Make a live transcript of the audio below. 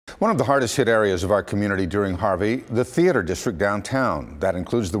One of the hardest hit areas of our community during Harvey, the theater district downtown. That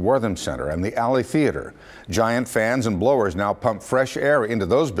includes the Wortham Center and the Alley Theater. Giant fans and blowers now pump fresh air into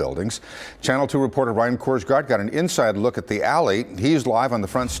those buildings. Channel 2 reporter Ryan Korsgaard got an inside look at the alley. He's live on the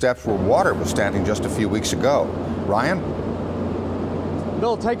front steps where water was standing just a few weeks ago. Ryan?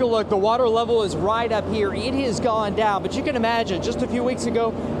 Bill, take a look. The water level is right up here. It has gone down, but you can imagine just a few weeks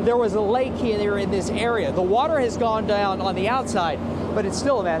ago, there was a lake here in this area. The water has gone down on the outside, but it's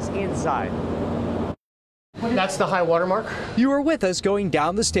still a mess inside. That's the high water mark. You were with us going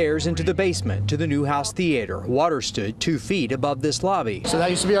down the stairs into the basement to the Newhouse Theater. Water stood 2 feet above this lobby. So that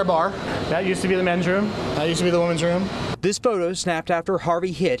used to be our bar. That used to be the men's room. That used to be the women's room. This photo, snapped after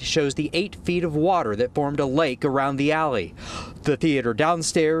Harvey hit, shows the 8 feet of water that formed a lake around the alley. The theater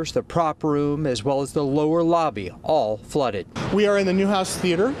downstairs, the prop room, as well as the lower lobby, all flooded. We are in the Newhouse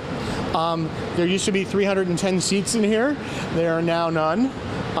Theater. There used to be 310 seats in here. There are now none.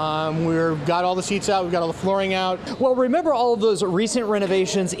 We've got all the seats out, we've got all the flooring out. Well, remember all of those recent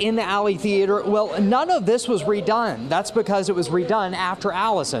renovations in the Alley Theater? Well, none of this was redone. That's because it was redone after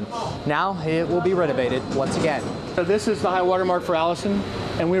Allison. Now it will be renovated once again. So this is the high water mark for Allison,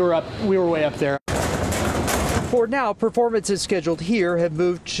 and we were way up there. For now, performances scheduled here have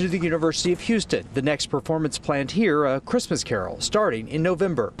moved to the University of Houston. The next performance planned here, A Christmas Carol, starting in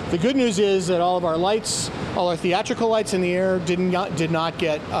November. The good news is that all of our lights, all our theatrical lights in the air did not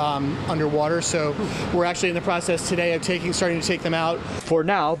get underwater, so we're actually in the process today of starting to take them out. For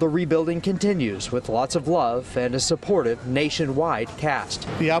now, the rebuilding continues with lots of love and a supportive nationwide cast.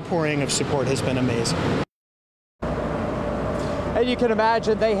 The outpouring of support has been amazing. And you can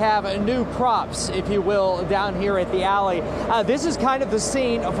imagine they have new props, if you will, down here at the alley. This is kind of the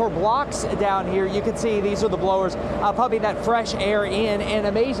scene for blocks down here. You can see these are the blowers pumping that fresh air in, and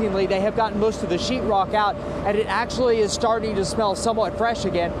amazingly, they have gotten most of the sheetrock out, and it actually is starting to smell somewhat fresh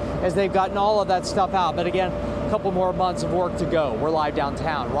again as they've gotten all of that stuff out. But again, a couple more months of work to go. We're live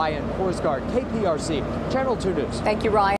downtown. Ryan Korsgaard, KPRC, Channel 2 News. Thank you, Ryan.